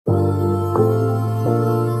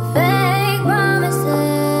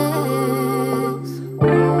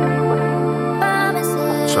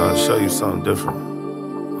something different. I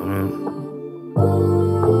mean,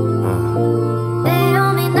 They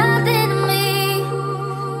don't mean nothing to me.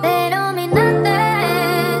 They don't mean nothing.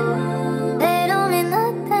 They don't mean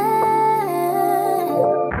nothing.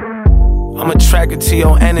 I'm attracted to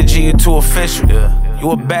your energy, you're too official.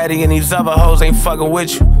 You a baddie and these other hoes ain't fucking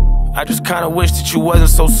with you. I just kinda wish that you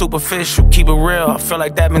wasn't so superficial. Keep it real, I feel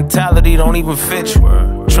like that mentality don't even fit you.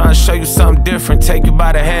 Trying to show you something different, take you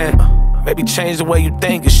by the hand. Maybe change the way you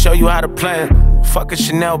think and show you how to plan. Fuck a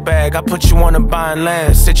Chanel bag, I put you on a buying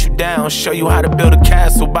land. Sit you down, show you how to build a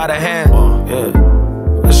castle by the hand. Yeah,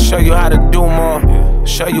 I'll show you how to do more.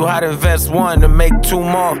 Show you how to invest one to make two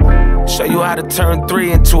more. Show you how to turn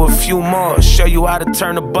three into a few more. Show you how to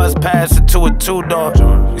turn a bus pass into a two-door.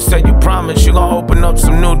 You said you promised you gon' open up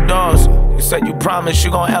some new doors. You said you promised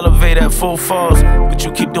you gon' elevate at full force. But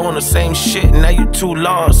you keep doing the same shit and now you too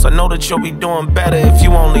lost. I know that you'll be doing better if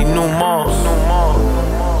you only knew more.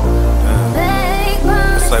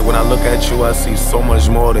 It's like when I look at you, I see so much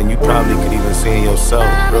more than you probably could even see in yourself.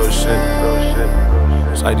 Real shit, real shit.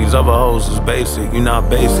 It's like these other hoes is basic, you not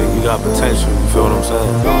basic, you got potential, you feel what I'm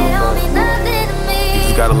saying? You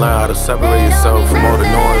just gotta learn how to separate yourself from all the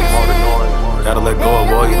noise. Gotta let go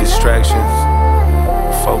of all your distractions.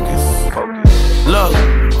 Focus. Look,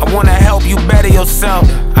 I wanna help you better yourself.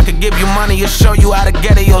 I could give you money and show you how to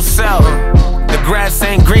get it yourself. The grass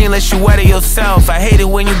ain't green unless you wet it yourself. I hate it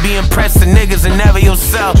when you be impressed with niggas and never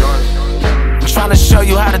yourself. I'm tryna show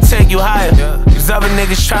you how to take you higher. These other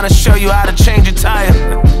niggas tryna show you how to change your tire.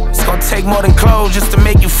 It's gonna take more than clothes just to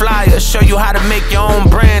make you flyer. Show you how to make your own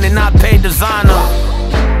brand and not pay designer.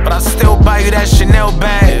 But I still buy you that Chanel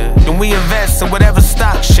bag. Then we invest in whatever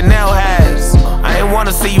stock Chanel has. I ain't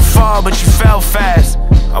wanna see you fall, but you fell fast.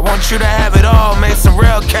 I want you to have it all, make some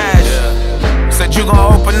real cash. Said you gon'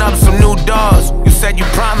 open up some new doors. You said you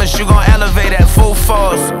promised you gon' elevate at full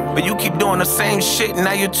force. But you keep doing the same shit,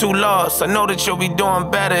 now you're too lost. I know that you'll be doing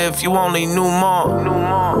better if you only knew more.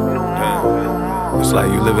 Yeah. It's like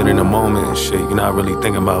you living in the moment and shit. You're not really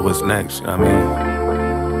thinking about what's next, you know what I mean?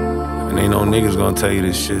 And ain't no niggas gonna tell you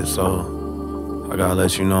this shit, so I gotta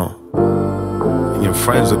let you know. And your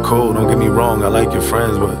friends are cool, don't get me wrong, I like your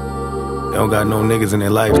friends, but they don't got no niggas in their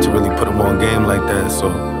life to really put them on game like that, so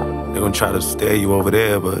they gonna try to stare you over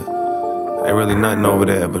there, but ain't really nothing over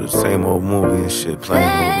there but the same old movie and shit playing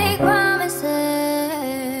over there.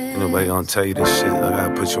 Ain't nobody gonna tell you this shit, I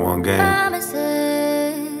gotta put you on game.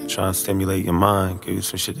 Try to stimulate your mind, give you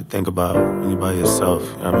some shit to think about when you by yourself,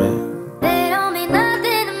 you know what I mean? They don't mean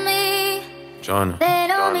nothing to me. Joyner. They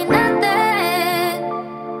don't mean nothing.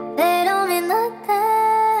 They don't mean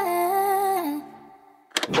nothing.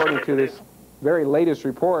 According to this very latest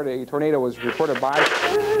report, a tornado was reported by...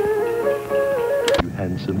 You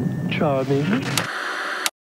handsome, charming.